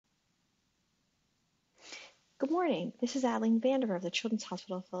Good morning. This is Adeline Vanderver of the Children's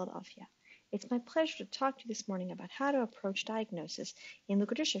Hospital of Philadelphia. It's my pleasure to talk to you this morning about how to approach diagnosis in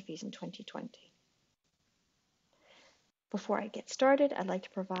leukodystrophies in 2020. Before I get started, I'd like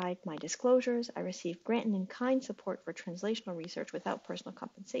to provide my disclosures. I received grant and in-kind support for translational research without personal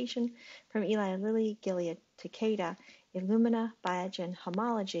compensation from Eli Lilly, Gilead, Takeda, Illumina, Biogen,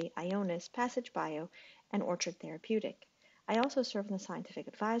 Homology, Ionis, Passage Bio, and Orchard Therapeutic. I also serve on the scientific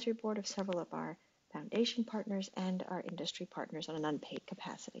advisory board of several of our foundation partners and our industry partners on an unpaid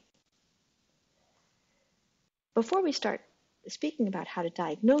capacity. Before we start speaking about how to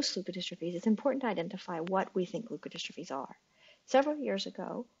diagnose leukodystrophies, it's important to identify what we think leukodystrophies are. Several years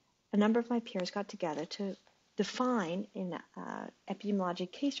ago, a number of my peers got together to define in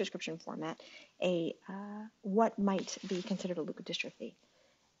epidemiologic case description format what might be considered a leukodystrophy.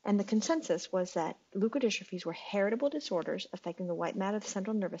 And the consensus was that leukodystrophies were heritable disorders affecting the white matter of the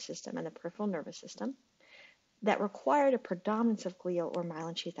central nervous system and the peripheral nervous system that required a predominance of glial or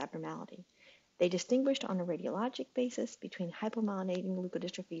myelin sheath abnormality. They distinguished on a radiologic basis between hypomyelinating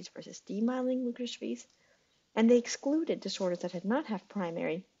leukodystrophies versus demyelinating leukodystrophies, and they excluded disorders that did not have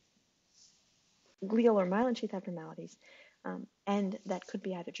primary glial or myelin sheath abnormalities, and that could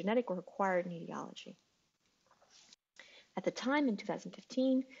be either genetic or acquired in etiology. At the time, in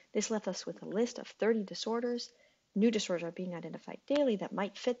 2015, this left us with a list of 30 disorders. New disorders are being identified daily that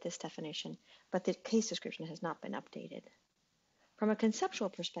might fit this definition, but the case description has not been updated. From a conceptual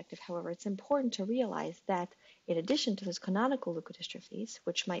perspective, however, it's important to realize that in addition to those canonical leukodystrophies,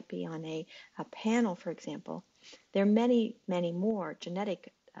 which might be on a panel, for example, there are many, many more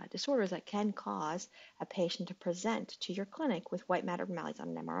genetic disorders that can cause a patient to present to your clinic with white matter abnormalities on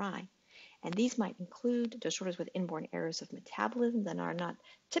an MRI. And these might include disorders with inborn errors of metabolism that are not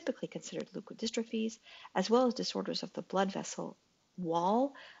typically considered leukodystrophies, as well as disorders of the blood vessel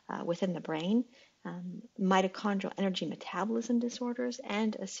wall within the brain, mitochondrial energy metabolism disorders,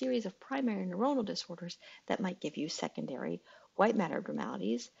 and a series of primary neuronal disorders that might give you secondary white matter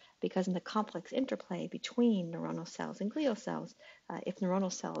abnormalities, because in the complex interplay between neuronal cells and glial cells, if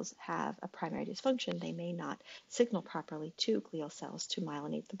neuronal cells have a primary dysfunction, they may not signal properly to glial cells to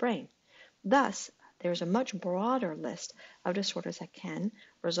myelinate the brain. Thus, there's a much broader list of disorders that can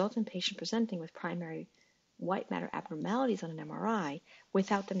result in patients presenting with primary white matter abnormalities on an MRI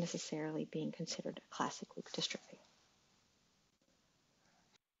without them necessarily being considered a classic leukodystrophy.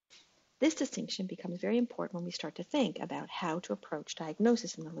 This distinction becomes very important when we start to think about how to approach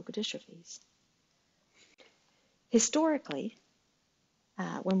diagnosis in the leukodystrophies. Historically,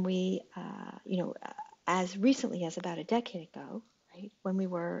 when we, as recently as about a decade ago, right, when we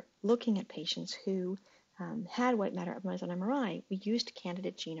were looking at patients who had white matter abnormalities on MRI, we used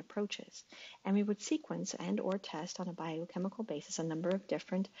candidate gene approaches, and we would sequence and or test on a biochemical basis a number of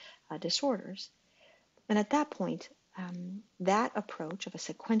different disorders. And at that point, that approach of a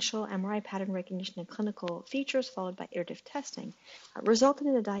sequential MRI pattern recognition and clinical features followed by iterative testing resulted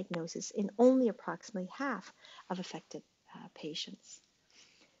in a diagnosis in only approximately half of affected patients,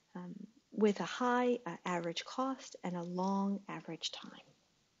 with a high average cost and a long average time.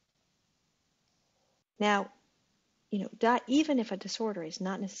 Now, even if a disorder is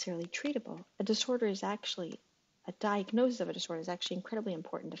not necessarily treatable, a diagnosis of a disorder is actually incredibly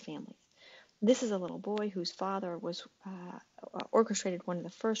important to families. This is a little boy whose father was orchestrated one of the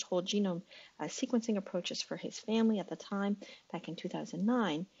first whole genome sequencing approaches for his family at the time, back in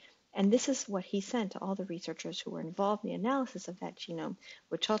 2009. And this is what he sent to all the researchers who were involved in the analysis of that genome,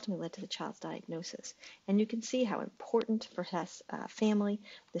 which ultimately led to the child's diagnosis. And you can see how important for his family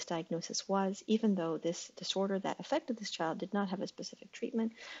this diagnosis was, even though this disorder that affected this child did not have a specific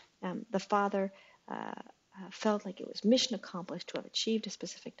treatment. The father felt like it was mission accomplished to have achieved a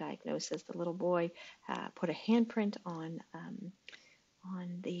specific diagnosis. The little boy put a handprint on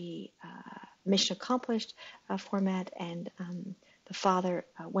the mission accomplished format, and the father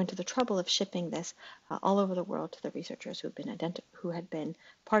went to the trouble of shipping this all over the world to the researchers who had been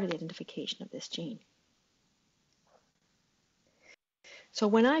part of the identification of this gene. So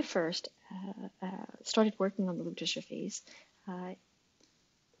when I first started working on the leukodystrophies,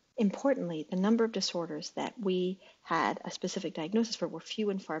 importantly, the number of disorders that we had a specific diagnosis for were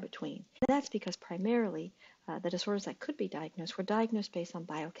few and far between. And that's because primarily the disorders that could be diagnosed were diagnosed based on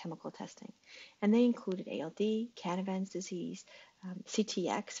biochemical testing. And they included ALD, Canavan's disease,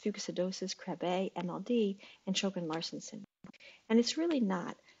 CTX, fucosidosis, Krabbe, MLD, and Sjogren-Larsen syndrome. And it's really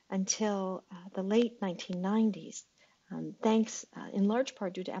not until the late 1990s, thanks in large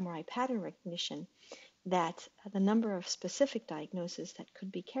part due to MRI pattern recognition, that the number of specific diagnoses that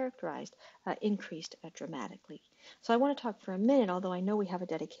could be characterized increased dramatically. So I want to talk for a minute, although I know we have a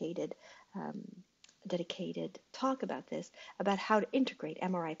dedicated dedicated talk about this, about how to integrate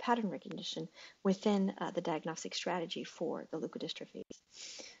MRI pattern recognition within the diagnostic strategy for the leukodystrophies.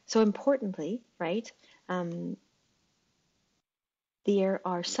 So importantly, right, there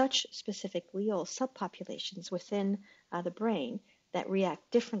are such specific glial subpopulations within the brain that react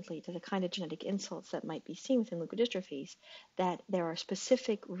differently to the kind of genetic insults that might be seen within leukodystrophies, that there are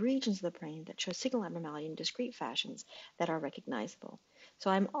specific regions of the brain that show signal abnormality in discrete fashions that are recognizable. So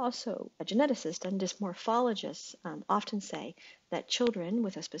I'm also a geneticist, and dysmorphologists often say that children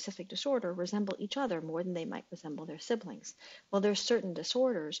with a specific disorder resemble each other more than they might resemble their siblings. Well, there's certain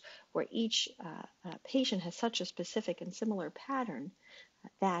disorders where each patient has such a specific and similar pattern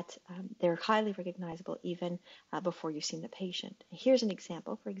that they're highly recognizable even before you've seen the patient. Here's an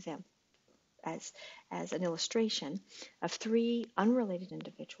example, as an illustration of three unrelated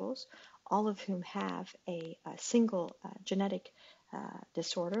individuals, all of whom have a single genetic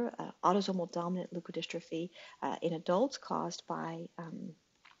disorder, autosomal dominant leukodystrophy in adults caused by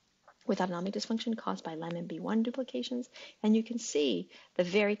with autonomic dysfunction caused by LAMB1 duplications, and you can see the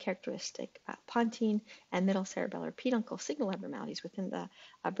very characteristic pontine and middle cerebellar peduncle signal abnormalities within the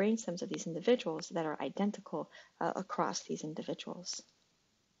brain stems of these individuals that are identical across these individuals.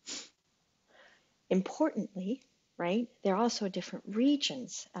 Importantly, right, there are also different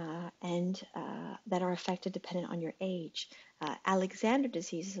regions that are affected dependent on your age. Alexander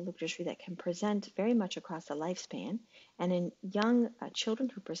disease is a leukodystrophy that can present very much across the lifespan, and in young children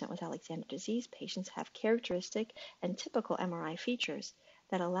who present with Alexander disease, patients have characteristic and typical MRI features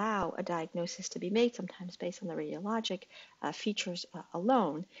that allow a diagnosis to be made, sometimes based on the radiologic features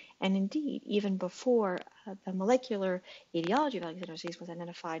alone. And indeed, even before the molecular etiology of Alexander disease was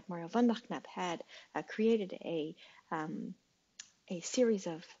identified, Mario Vanderver had created a series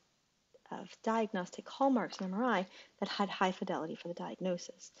of diagnostic hallmarks in MRI that had high fidelity for the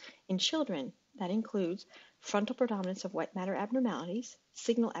diagnosis. In children, that includes frontal predominance of white matter abnormalities,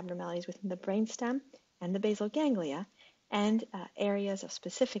 signal abnormalities within the brainstem and the basal ganglia, and areas of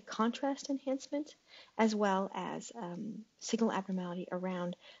specific contrast enhancement, as well as signal abnormality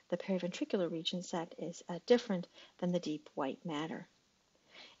around the periventricular regions that is different than the deep white matter.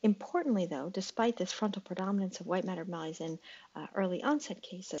 Importantly, though, despite this frontal predominance of white matter abnormalities in early onset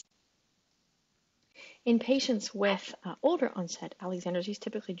cases, in patients with older onset Alexander disease,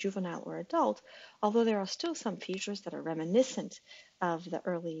 typically juvenile or adult, although there are still some features that are reminiscent of the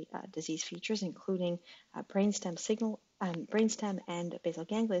early disease features, including brainstem and basal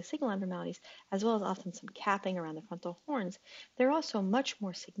ganglia signal abnormalities, as well as often some capping around the frontal horns, there are also much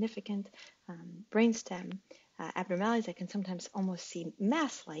more significant brainstem abnormalities that can sometimes almost seem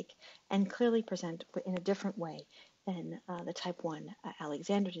mass-like and clearly present in a different way than the type 1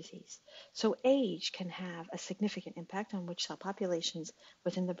 Alexander disease. So age can have a significant impact on which cell populations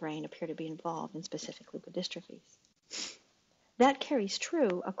within the brain appear to be involved in specific leukodystrophies. That carries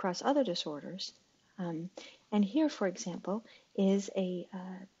true across other disorders. And here, for example, is a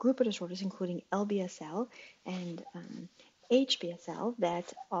group of disorders including LBSL and HBSL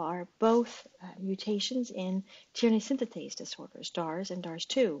that are both mutations in tRNA synthetase disorders, DARS and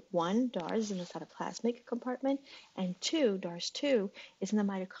DARS2. One, DARS, is in the cytoplasmic compartment, and two, DARS2, is in the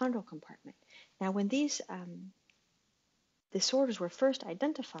mitochondrial compartment. Now, when these disorders were first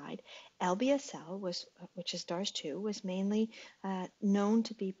identified, LBSL, which is DARS2, was mainly known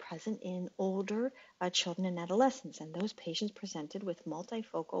to be present in older children and adolescents, and those patients presented with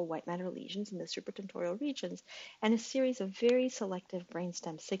multifocal white matter lesions in the supratentorial regions and a series of very selective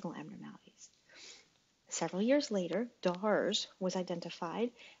brainstem signal abnormalities. Several years later, DARS was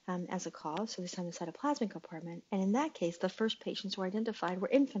identified as a cause, so this time the cytoplasmic compartment, and in that case, the first patients who were identified were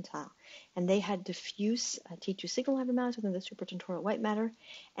infantile, and they had diffuse T2 signal abnormalities within the supratentorial white matter,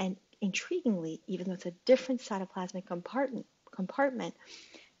 and intriguingly, even though it's a different cytoplasmic compartment,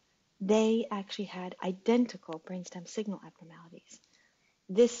 they actually had identical brainstem signal abnormalities.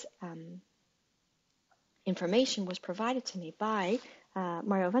 This information was provided to me by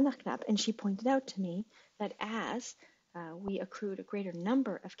Mario Vanderver, and she pointed out to me that as we accrued a greater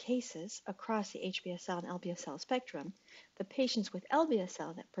number of cases across the HBSL and LBSL spectrum, the patients with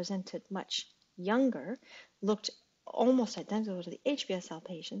LBSL that presented much younger looked almost identical to the HBSL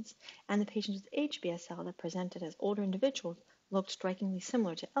patients, and the patients with HBSL that presented as older individuals looked strikingly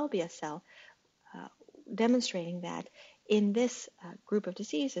similar to LBSL, demonstrating that in this group of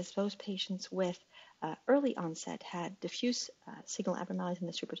diseases, those patients with early onset had diffuse signal abnormalities in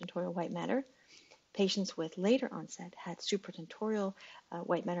the supratentorial white matter, Patients with later onset had supratentorial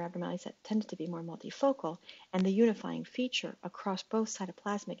white matter abnormalities that tended to be more multifocal, and the unifying feature across both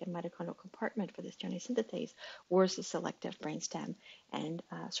cytoplasmic and mitochondrial compartment for this DNA synthetase was the selective brainstem and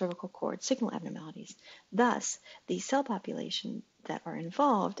cervical cord signal abnormalities. Thus, the cell population that are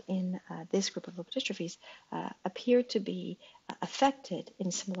involved in this group of leukodystrophies appear to be affected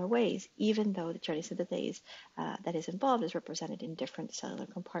in similar ways, even though the DNA synthetase that is involved is represented in different cellular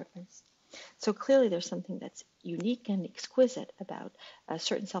compartments. So clearly there's something that's unique and exquisite about a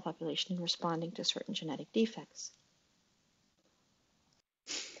certain cell population in responding to certain genetic defects.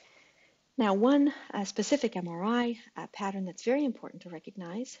 Now, one specific MRI pattern that's very important to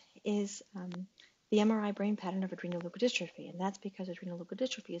recognize is the MRI brain pattern of adrenoleukodystrophy, and that's because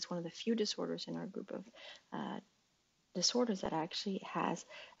adrenoleukodystrophy is one of the few disorders in our group of disorders that actually has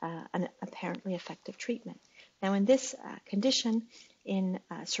an apparently effective treatment. Now, in this condition, in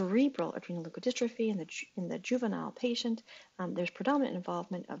cerebral adrenoleukodystrophy in the juvenile patient, there's predominant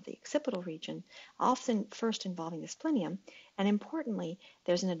involvement of the occipital region, often first involving the splenium, and importantly,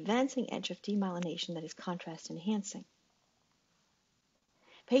 there's an advancing edge of demyelination that is contrast enhancing.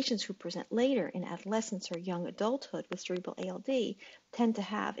 Patients who present later in adolescence or young adulthood with cerebral ALD tend to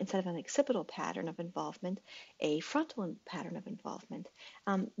have, instead of an occipital pattern of involvement, a frontal pattern of involvement.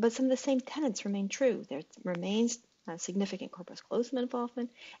 But some of the same tenets remain true. There remains significant corpus callosum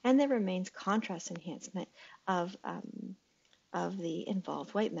involvement, and there remains contrast enhancement of the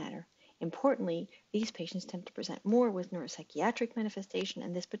involved white matter. Importantly, these patients tend to present more with neuropsychiatric manifestation,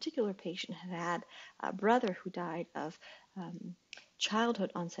 and this particular patient had a brother who died of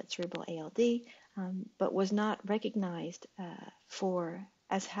childhood onset cerebral ALD, but was not recognized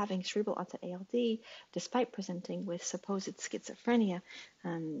as having cerebral onset ALD, despite presenting with supposed schizophrenia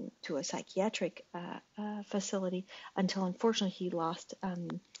to a psychiatric facility, until unfortunately he lost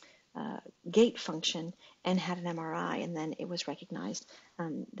gait function and had an MRI, and then it was recognized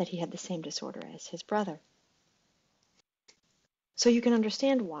that he had the same disorder as his brother. So you can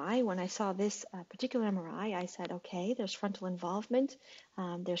understand why, when I saw this particular MRI, I said, okay, there's frontal involvement,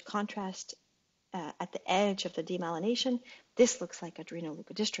 there's contrast at the edge of the demyelination. This looks like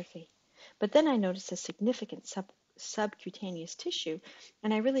adrenoleukodystrophy. But then I noticed a significant subcutaneous tissue,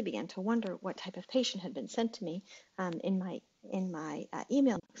 and I really began to wonder what type of patient had been sent to me in my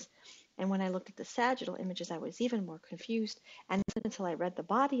email notes. And when I looked at the sagittal images, I was even more confused. And until I read the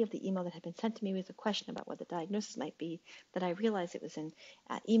body of the email that had been sent to me with a question about what the diagnosis might be, that I realized it was an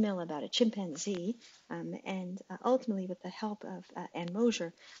email about a chimpanzee. And ultimately, with the help of Anne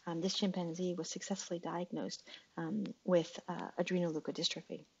Mosier, this chimpanzee was successfully diagnosed with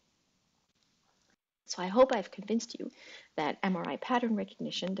adrenoleukodystrophy. So I hope I've convinced you that MRI pattern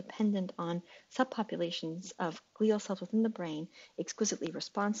recognition dependent on subpopulations of glial cells within the brain, exquisitely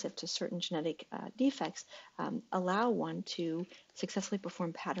responsive to certain genetic defects, allow one to successfully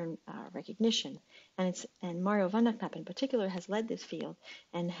perform pattern recognition. And Mario Vanderver in particular has led this field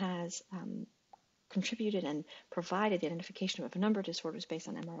and has contributed and provided the identification of a number of disorders based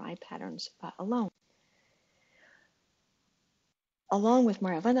on MRI patterns alone. Along with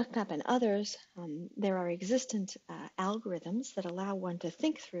Mario Vanderver and others, there are existent algorithms that allow one to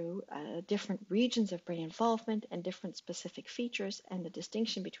think through different regions of brain involvement and different specific features and the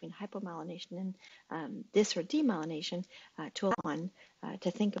distinction between hypomyelination and dis or demyelination to allow one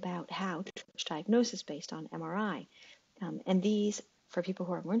to think about how to approach diagnosis based on MRI. And these, for people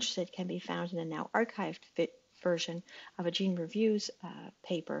who are more interested, can be found in a now archived version of a Gene Reviews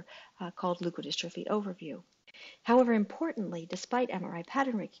paper called Leukodystrophy Overview. However, importantly, despite MRI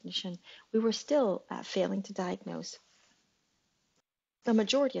pattern recognition, we were still failing to diagnose the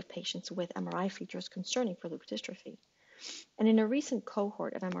majority of patients with MRI features concerning for leukodystrophy. And in a recent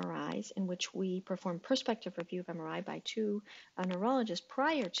cohort of MRIs in which we performed prospective review of MRI by two neurologists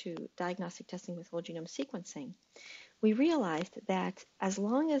prior to diagnostic testing with whole genome sequencing, we realized that as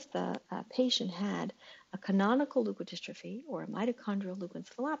long as the patient had a canonical leukodystrophy or a mitochondrial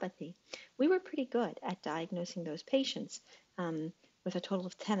leukoencephalopathy, we were pretty good at diagnosing those patients, with a total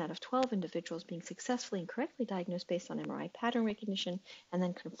of 10 out of 12 individuals being successfully and correctly diagnosed based on MRI pattern recognition and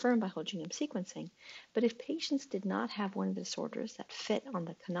then confirmed by whole genome sequencing. But if patients did not have one of the disorders that fit on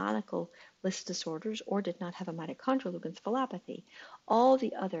the canonical list of disorders or did not have a mitochondrial leukoencephalopathy, all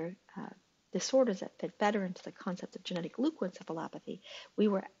the other disorders that fit better into the concept of genetic leukoencephalopathy,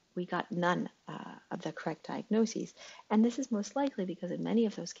 we got none of the correct diagnoses. And this is most likely because in many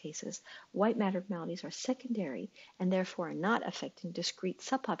of those cases, white matter abnormalities are secondary and therefore are not affecting discrete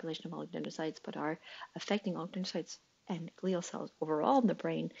subpopulation of oligodendrocytes, but are affecting oligodendrocytes and glial cells overall in the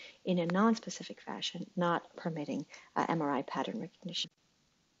brain in a non-specific fashion, not permitting MRI pattern recognition.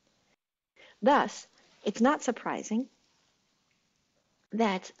 Thus, it's not surprising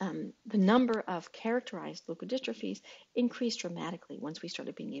that the number of characterized leukodystrophies increased dramatically once we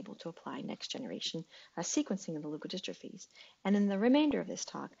started being able to apply next-generation sequencing of the leukodystrophies. And in the remainder of this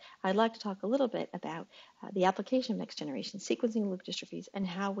talk, I'd like to talk a little bit about the application of next-generation sequencing of leukodystrophies and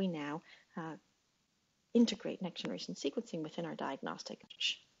how we now integrate next-generation sequencing within our diagnostic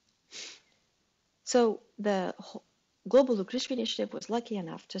approach. So the Global Leukodystrophy Initiative was lucky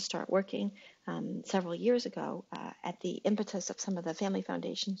enough to start working several years ago at the impetus of some of the family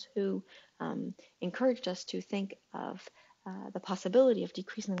foundations who encouraged us to think of the possibility of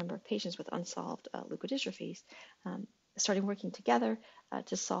decreasing the number of patients with unsolved leukodystrophies, starting working together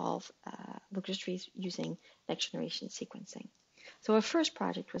to solve leukodystrophies using next-generation sequencing. So our first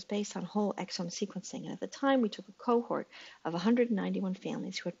project was based on whole exome sequencing, and at the time we took a cohort of 191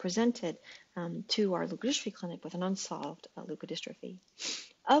 families who had presented to our leukodystrophy clinic with an unsolved leukodystrophy.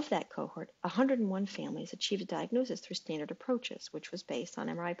 Of that cohort, 101 families achieved a diagnosis through standard approaches, which was based on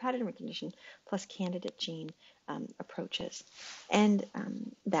MRI pattern recognition plus candidate gene approaches. And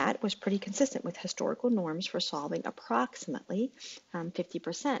that was pretty consistent with historical norms for solving approximately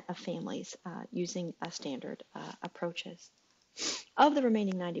 50% of families using standard approaches. Of the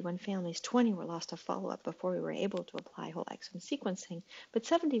remaining 91 families, 20 were lost to follow-up before we were able to apply whole exome sequencing, but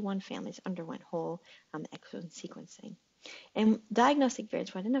 71 families underwent whole exome sequencing. And diagnostic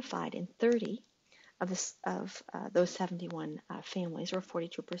variants were identified in 30 of those 71 families, or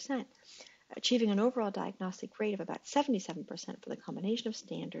 42%, achieving an overall diagnostic rate of about 77% for the combination of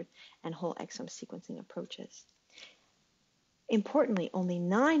standard and whole exome sequencing approaches. Importantly, only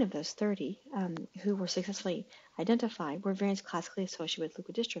 9 of those 30 who were successfully identified were variants classically associated with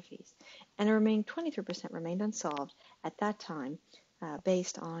leukodystrophies, and the remaining 23% remained unsolved at that time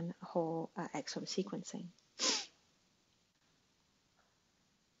based on whole exome sequencing.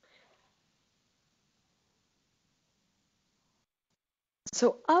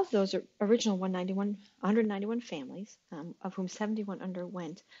 So of those original 191 families, of whom 71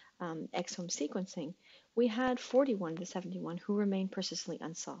 underwent exome sequencing, we had 41 to 71 who remained persistently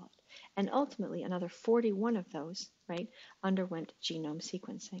unsolved. And ultimately, another 41 of those, underwent genome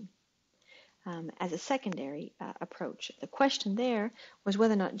sequencing as a secondary approach. The question there was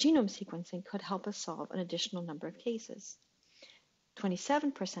whether or not genome sequencing could help us solve an additional number of cases.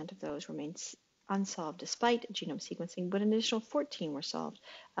 27% of those remained unsolved despite genome sequencing, but an additional 14 were solved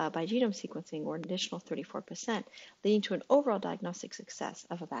by genome sequencing, or an additional 34%, leading to an overall diagnostic success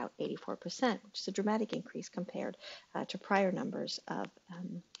of about 84%, which is a dramatic increase compared to prior numbers of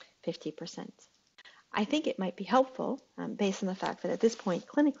 50%. I think it might be helpful, based on the fact that at this point,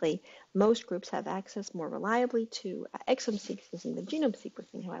 clinically, most groups have access more reliably to exome sequencing than genome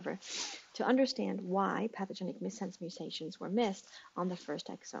sequencing, however, to understand why pathogenic missense mutations were missed on the first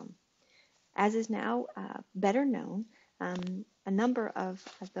exome. As is now better known, a number of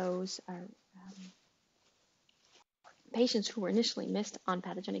those patients who were initially missed on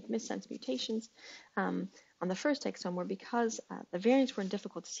pathogenic missense mutations on the first exome were because the variants were in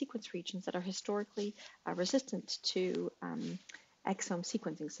difficult to sequence regions that are historically resistant to exome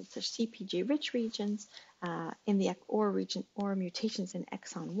sequencing, such as CPG-rich regions or mutations in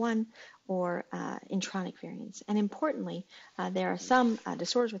exon 1 or intronic variants. And importantly, there are some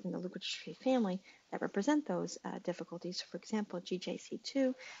disorders within the leukodystrophy family that represent those difficulties. For example,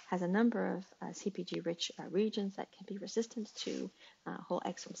 GJC2 has a number of CPG-rich regions that can be resistant to whole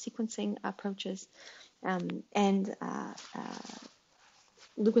exome sequencing approaches.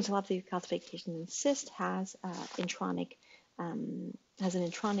 Leukoencephalopathy with calcification in cyst has an intronic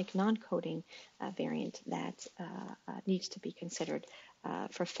non-coding variant that needs to be considered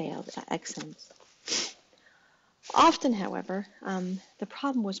for failed exomes. Often, however, the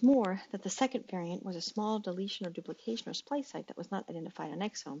problem was more that the second variant was a small deletion or duplication or splice site that was not identified on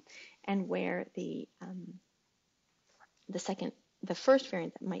exome, and where the first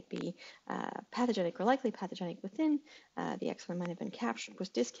variant that might be pathogenic or likely pathogenic within the exome might have been captured was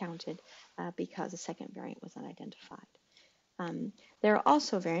discounted because the second variant was not identified. There are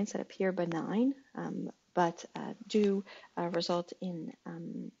also variants that appear benign, but do result in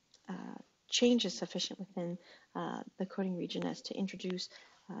changes sufficient within the coding region as to introduce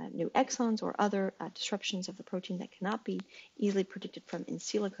new exons or other disruptions of the protein that cannot be easily predicted from in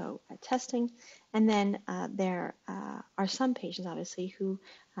silico testing. And then there are some patients, obviously, who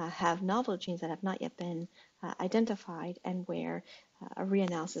have novel genes that have not yet been identified, and where a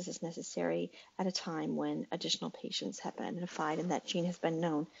reanalysis is necessary at a time when additional patients have been identified and that gene has been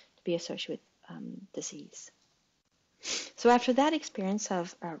known to be associated with disease. So after that experience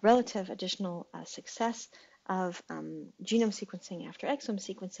of relative additional success of genome sequencing after exome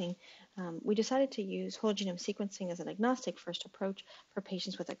sequencing, we decided to use whole genome sequencing as an agnostic first approach for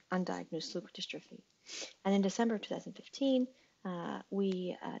patients with undiagnosed leukodystrophy. And in December of 2015,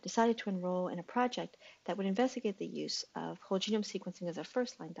 we decided to enroll in a project that would investigate the use of whole genome sequencing as a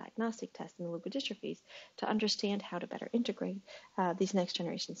first-line diagnostic test in the leukodystrophies to understand how to better integrate these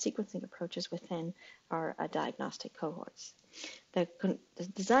next-generation sequencing approaches within our diagnostic cohorts. The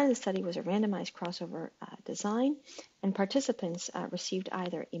design of the study was a randomized crossover design, and participants received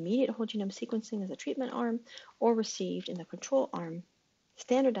either immediate whole genome sequencing as a treatment arm or received in the control arm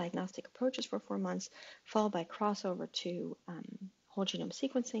standard diagnostic approaches for 4 months, followed by crossover to whole genome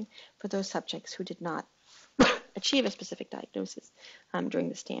sequencing for those subjects who did not achieve a specific diagnosis during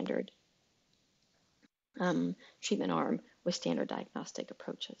the standard treatment arm with standard diagnostic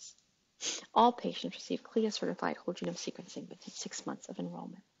approaches. All patients received CLIA-certified whole genome sequencing within 6 months of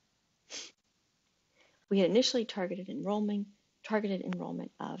enrollment. We had initially targeted enrollment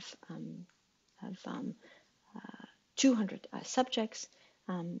of 200 subjects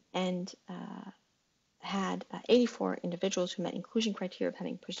and had 84 individuals who met inclusion criteria of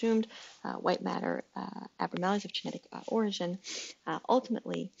having presumed white matter abnormalities of genetic origin.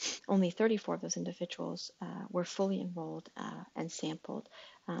 Ultimately, only 34 of those individuals were fully enrolled and sampled.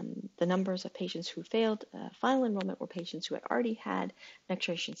 The numbers of patients who failed final enrollment were patients who had already had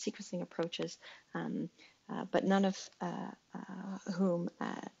next-generation sequencing approaches, but none of whom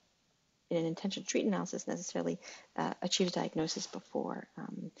in an intention to treat analysis necessarily achieved a diagnosis before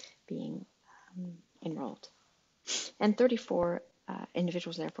being enrolled. And 34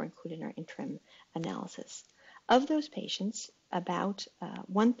 individuals therefore included in our interim analysis. Of those patients, about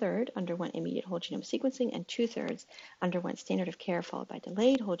 1/3 underwent immediate whole genome sequencing and 2/3 underwent standard of care followed by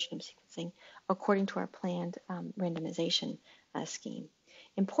delayed whole genome sequencing according to our planned randomization scheme.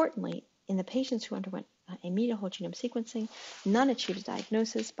 Importantly, in the patients who underwent immediate whole genome sequencing, none achieved a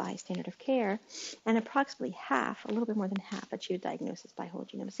diagnosis by standard of care, and approximately half, a little bit more than half, achieved a diagnosis by whole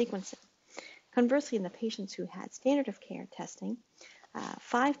genome sequencing. Conversely, in the patients who had standard of care testing,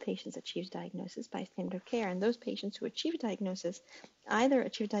 5 patients achieved diagnosis by standard of care, and those patients who achieved diagnosis either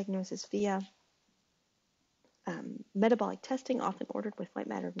achieved diagnosis via metabolic testing, often ordered with white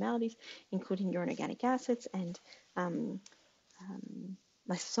matter abnormalities, including urine organic acids and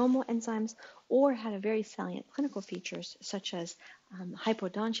lysosomal enzymes, or had a very salient clinical features such as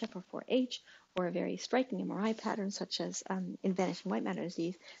hypodontia for 4H, or a very striking MRI pattern such as in vanishing white matter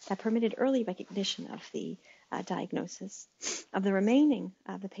disease that permitted early recognition of the diagnosis. Of the remaining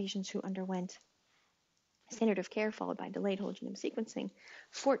the patients who underwent standard of care followed by delayed whole genome sequencing,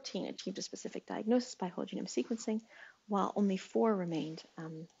 14 achieved a specific diagnosis by whole genome sequencing, while only 4 remained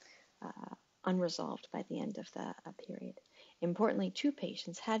unresolved by the end of the period. Importantly, 2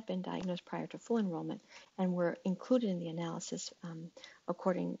 patients had been diagnosed prior to full enrollment and were included in the analysis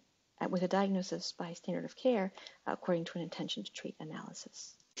with a diagnosis by standard of care according to an intention to treat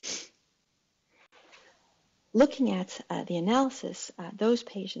analysis. Looking at the analysis, those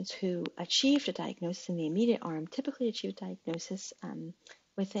patients who achieved a diagnosis in the immediate arm typically achieved a diagnosis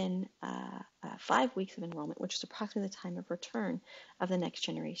within 5 weeks of enrollment, which is approximately the time of return of the next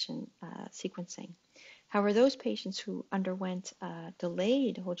generation sequencing. However, those patients who underwent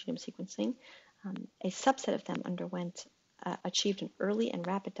delayed whole genome sequencing, a subset of them achieved an early and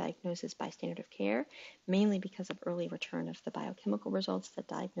rapid diagnosis by standard of care, mainly because of early return of the biochemical results that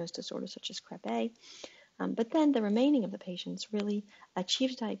diagnosed disorders such as Krabbe. But then the remaining of the patients really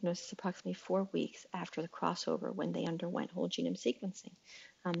achieved diagnosis approximately 4 weeks after the crossover when they underwent whole genome sequencing.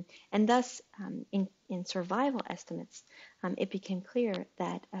 And thus, in survival estimates, it became clear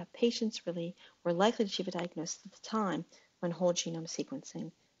that patients really were likely to achieve a diagnosis at the time when whole genome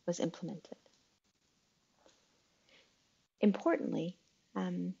sequencing was implemented. Importantly,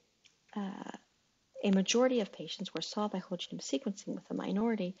 a majority of patients were solved by whole genome sequencing, with a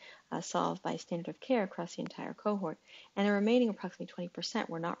minority solved by standard of care across the entire cohort, and the remaining approximately 20%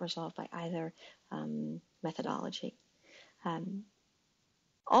 were not resolved by either methodology.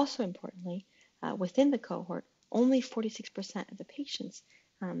 Also importantly, within the cohort, only 46% of the patients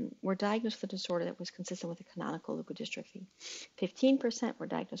were diagnosed with a disorder that was consistent with a canonical leukodystrophy. 15% were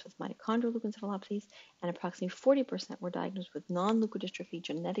diagnosed with mitochondrial leukoencephalopathies, and approximately 40% were diagnosed with non-leukodystrophy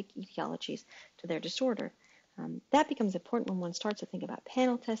genetic etiologies to their disorder. That becomes important when one starts to think about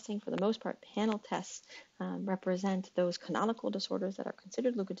panel testing. For the most part, panel tests represent those canonical disorders that are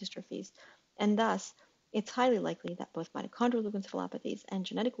considered leukodystrophies, and thus it's highly likely that both mitochondrial leukoencephalopathies and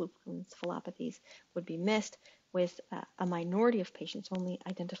genetic leukoencephalopathies would be missed, with a minority of patients only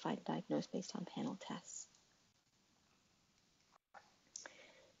identified and diagnosed based on panel tests.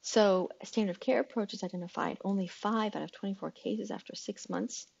 So standard of care approaches identified only 5 out of 24 cases after 6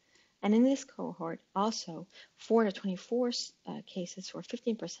 months. And in this cohort, also 4 to 24 cases, or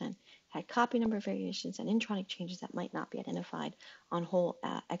 15%, had copy number variations and intronic changes that might not be identified on whole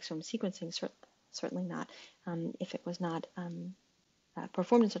exome sequencing, certainly not if it was not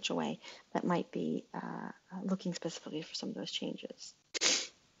performed in such a way that might be looking specifically for some of those changes.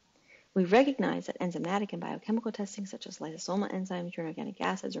 We recognize that enzymatic and biochemical testing, such as lysosomal enzymes, urein-organic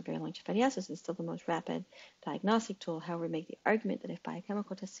acids, or very long-chain fatty acids, is still the most rapid diagnostic tool. However, we make the argument that if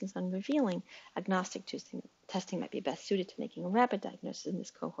biochemical testing is unrevealing, agnostic testing might be best suited to making a rapid diagnosis in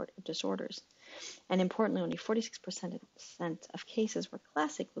this cohort of disorders. And importantly, only 46% of cases were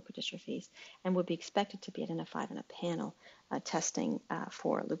classic leukodystrophies and would be expected to be identified in a panel testing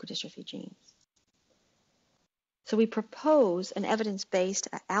for leukodystrophy genes. So we propose an evidence-based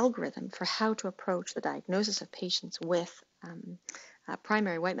algorithm for how to approach the diagnosis of patients with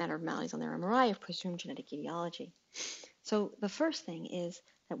primary white matter abnormalities on their MRI of presumed genetic etiology. So the first thing is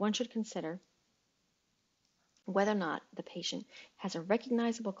that one should consider whether or not the patient has a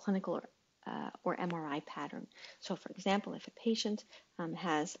recognizable clinical or MRI pattern. So for example, if a patient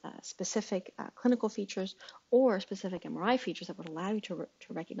has specific clinical features or specific MRI features that would allow you to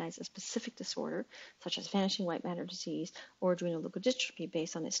recognize a specific disorder, such as vanishing white matter disease or adrenal leukodystrophy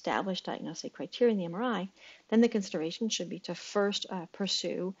based on established diagnostic criteria in the MRI, then the consideration should be to first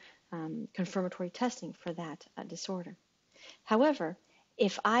pursue confirmatory testing for that disorder. However,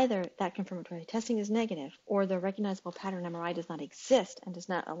 if either that confirmatory testing is negative or the recognizable pattern MRI does not exist and does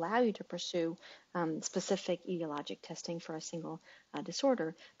not allow you to pursue specific etiologic testing for a single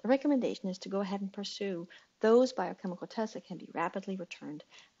disorder, the recommendation is to go ahead and pursue those biochemical tests that can be rapidly returned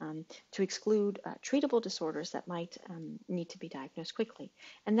to exclude treatable disorders that might need to be diagnosed quickly.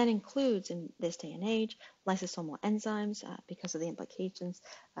 And that includes, in this day and age, lysosomal enzymes because of the implications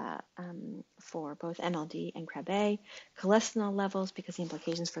for both MLD and Krabbe, cholesterol levels because of the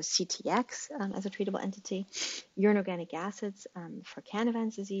implications for CTX as a treatable entity, urein-organic acids for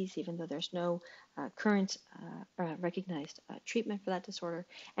Canavan's disease, even though there's no current recognized treatment for that disorder,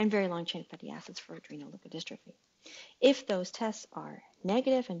 and very long-chain fatty acids for adrenal leukodystrophy. If those tests are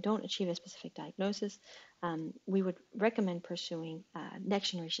negative and don't achieve a specific diagnosis, we would recommend pursuing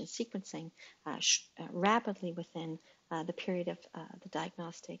next-generation sequencing rapidly within the period of the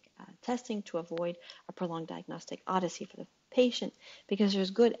diagnostic testing to avoid a prolonged diagnostic odyssey for the patient, because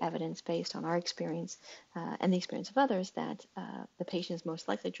there's good evidence based on our experience and the experience of others that the patient is most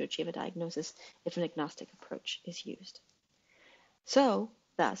likely to achieve a diagnosis if an agnostic approach is used. So,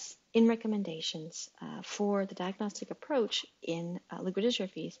 thus, in recommendations for the diagnostic approach in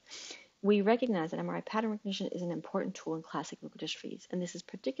leukodystrophies, we recognize that MRI pattern recognition is an important tool in classic leukodystrophies, and this is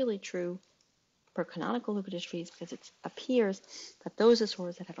particularly true for canonical leukodystrophies because it appears that those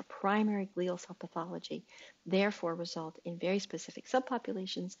disorders that have a primary glial cell pathology therefore result in very specific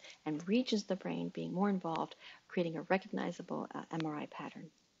subpopulations and regions of the brain being more involved, creating a recognizable MRI pattern.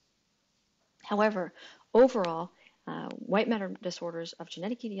 However, overall, white matter disorders of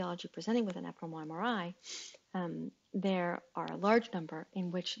genetic etiology presenting with an abnormal MRI, there are a large number in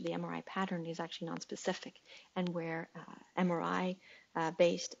which the MRI pattern is actually nonspecific and where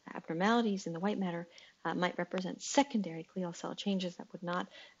MRI-based abnormalities in the white matter might represent secondary glial cell changes that would not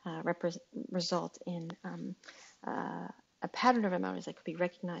result in a pattern of abnormalities that could be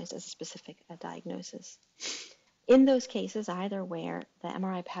recognized as a specific diagnosis. In those cases, either where the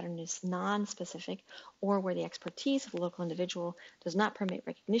MRI pattern is non-specific or where the expertise of the local individual does not permit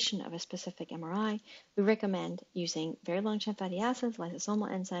recognition of a specific MRI, we recommend using very long-chain fatty acids,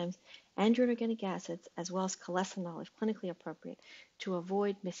 lysosomal enzymes, and urein-organic acids, as well as cholesterol if clinically appropriate, to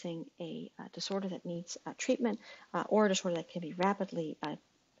avoid missing a disorder that needs treatment or a disorder that can be rapidly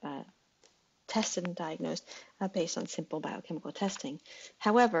tested and diagnosed based on simple biochemical testing.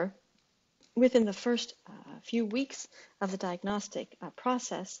 However, within the first few weeks of the diagnostic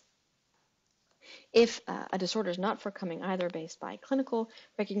process, if a disorder is not forthcoming either based by clinical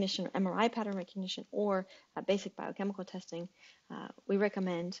recognition or MRI pattern recognition or basic biochemical testing, we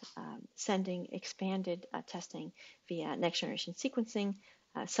recommend sending expanded testing via next-generation sequencing,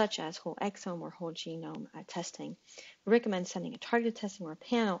 such as whole exome or whole genome testing. We recommend sending a targeted testing or a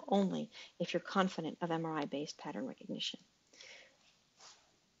panel only if you're confident of MRI-based pattern recognition.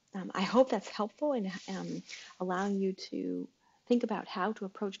 I hope that's helpful in allowing you to think about how to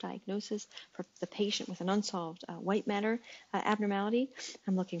approach diagnosis for the patient with an unsolved white matter abnormality.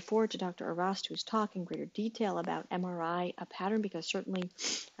 I'm looking forward to Dr. Arastu's talk in greater detail about MRI pattern, because certainly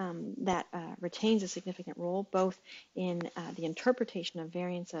that retains a significant role both in the interpretation of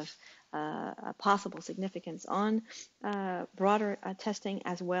variants of possible significance on broader testing,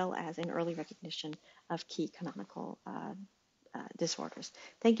 as well as in early recognition of key canonical disorders.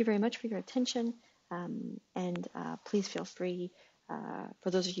 Thank you very much for your attention, and please feel free, for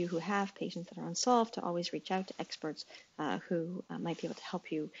those of you who have patients that are unsolved, to always reach out to experts who might be able to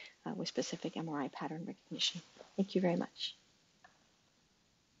help you with specific MRI pattern recognition. Thank you very much.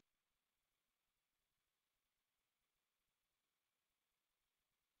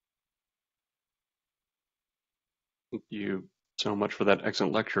 Thank you so much for that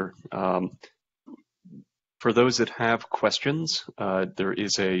excellent lecture. For those that have questions, there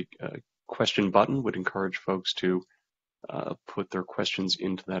is a question button. Would encourage folks to put their questions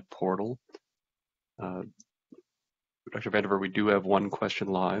into that portal. Dr. Vanderver, we do have one question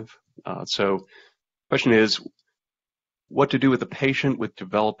live. So question is, what to do with a patient with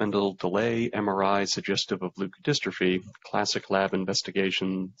developmental delay, MRI suggestive of leukodystrophy, classic lab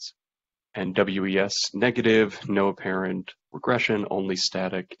investigations, and WES negative, no apparent regression, only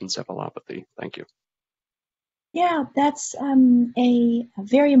static encephalopathy? Thank you. Yeah, that's a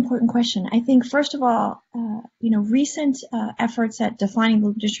very important question. I think, first of all, recent efforts at defining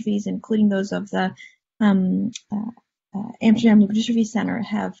leukodystrophies, including those of the Amsterdam Leukodystrophy Center,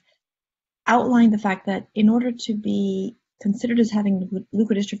 have outlined the fact that in order to be considered as having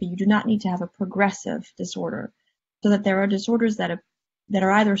leukodystrophy, you do not need to have a progressive disorder. So that there are disorders that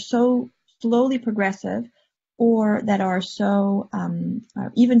are either so slowly progressive or that are so,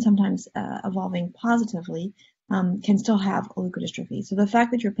 even sometimes evolving positively, can still have a leukodystrophy. So the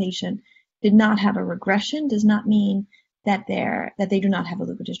fact that your patient did not have a regression does not mean that they do not have a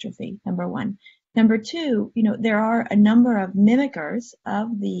leukodystrophy, number one. Number two, there are a number of mimickers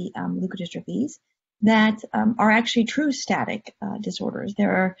of the leukodystrophies that are actually true static disorders.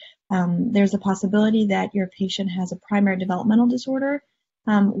 There's a possibility that your patient has a primary developmental disorder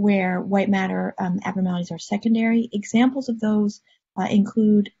where white matter abnormalities are secondary. Examples of those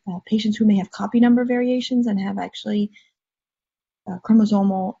include patients who may have copy number variations and have actually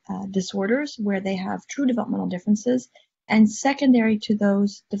chromosomal disorders where they have true developmental differences. And secondary to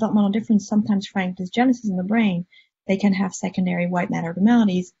those developmental differences, sometimes frank dysgenesis in the brain, they can have secondary white matter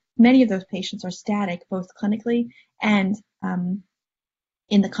abnormalities. Many of those patients are static, both clinically and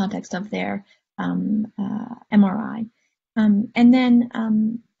in the context of their MRI. And then,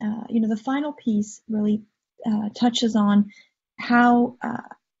 the final piece really touches on how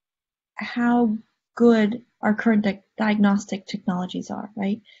good our current diagnostic technologies are,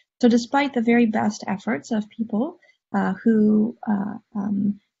 right? So despite the very best efforts of people who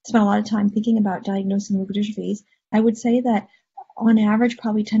spend a lot of time thinking about diagnosing leukodystrophies, I would say that on average,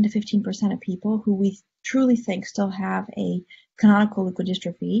 probably 10 to 15% of people who we truly think still have a canonical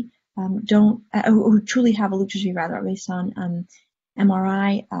leukodystrophy who truly have a leukodystrophy rather based on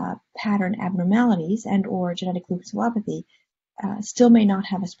MRI pattern abnormalities and or genetic leukoencephalopathy still may not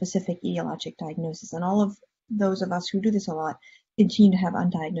have a specific etiologic diagnosis. And all of those of us who do this a lot continue to have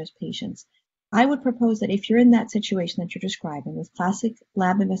undiagnosed patients. I would propose that if you're in that situation that you're describing, with classic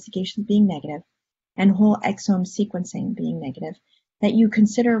lab investigations being negative and whole exome sequencing being negative, that you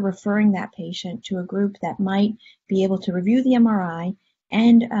consider referring that patient to a group that might be able to review the MRI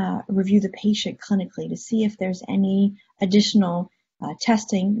and review the patient clinically to see if there's any additional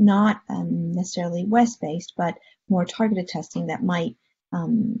testing, not necessarily West-based, but more targeted testing that might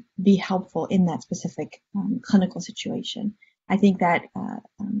be helpful in that specific clinical situation. I think that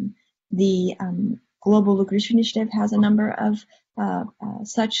the Global Leukodystrophy Initiative has a number of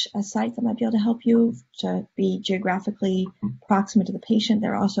such sites that might be able to help you to be geographically proximate to the patient.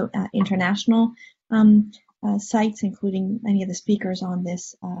 There are also international sites, including many of the speakers on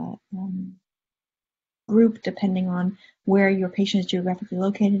this group, depending on where your patient is geographically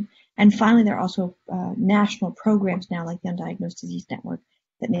located. And finally, there are also national programs now, like the Undiagnosed Disease Network,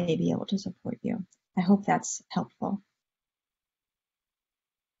 that may be able to support you. I hope that's helpful.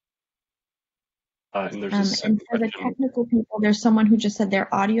 And for the technical people, there's someone who just said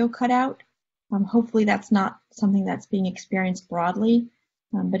their audio cut out. Hopefully that's not something that's being experienced broadly,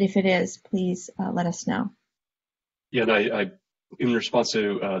 but if it is, please let us know. Yeah, and I in response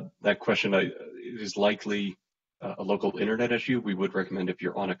to that question, it is likely a local internet issue. We would recommend, if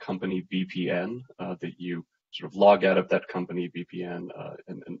you're on a company VPN, that you sort of log out of that company VPN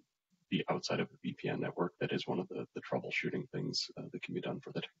and be outside of the VPN network. That is one of the troubleshooting things that can be done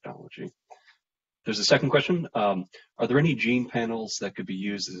for the technology. There's a second question. Are there any gene panels that could be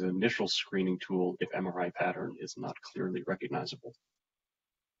used as an initial screening tool if MRI pattern is not clearly recognizable?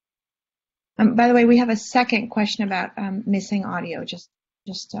 By the way, we have a second question about missing audio, just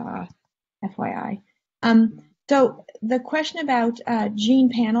FYI. So the question about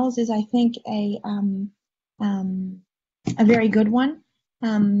gene panels is, I think, a very good one.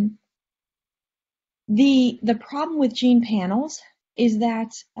 The problem with gene panels is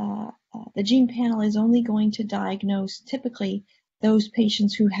that the gene panel is only going to diagnose typically those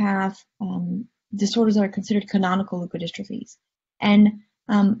patients who have disorders that are considered canonical leukodystrophies. And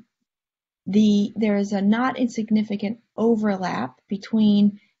there is a not insignificant overlap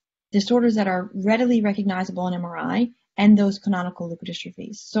between disorders that are readily recognizable in MRI and those canonical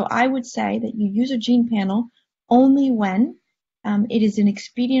leukodystrophies. So I would say that you use a gene panel only when it is an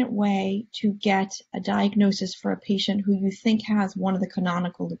expedient way to get a diagnosis for a patient who you think has one of the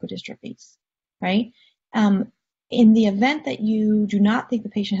canonical leukodystrophies, right? In the event that you do not think the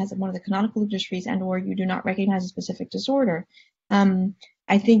patient has one of the canonical leukodystrophies and or you do not recognize a specific disorder,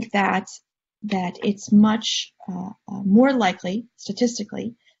 I think that it's much more likely,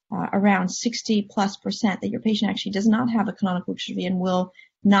 statistically, around 60+% that your patient actually does not have a canonical leukodystrophy and will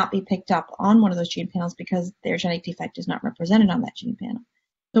not be picked up on one of those gene panels because their genetic defect is not represented on that gene panel.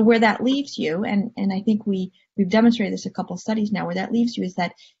 So where that leaves you, and I think we've demonstrated this a couple of studies now, where that leaves you is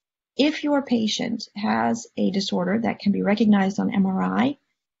that if your patient has a disorder that can be recognized on MRI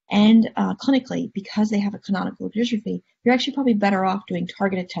and clinically because they have a canonical leukodystrophy, you're actually probably better off doing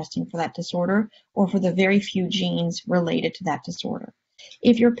targeted testing for that disorder or for the very few genes related to that disorder.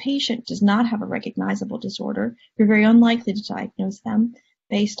 If your patient does not have a recognizable disorder, you're very unlikely to diagnose them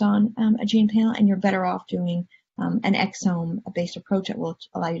based on a gene panel, and you're better off doing an exome-based approach that will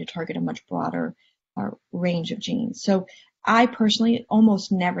allow you to target a much broader range of genes. So I personally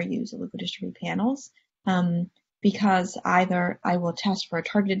almost never use the leukodystrophy panels because either I will test for a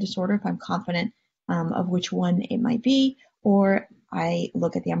targeted disorder if I'm confident of which one it might be, or I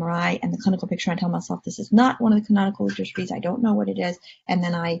look at the MRI and the clinical picture and tell myself this is not one of the canonical leukodystrophies, I don't know what it is, and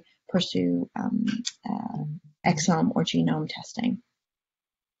then I pursue exome or genome testing.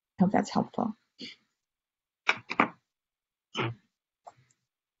 I hope that's helpful.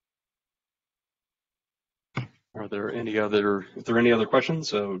 Are there any other? If there are any other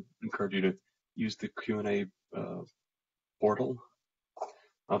questions, I would encourage you to use the Q&A portal.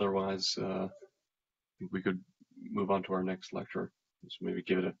 Otherwise, I think we could move on to our next lecture. So maybe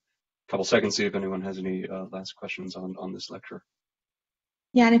give it a couple seconds, see if anyone has any last questions on this lecture.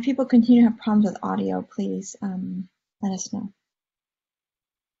 Yeah, and if people continue to have problems with audio, please let us know.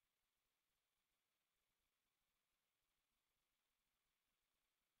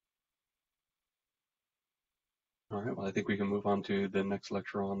 All right, well, I think we can move on to the next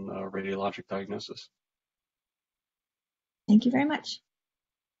lecture on radiologic diagnosis. Thank you very much.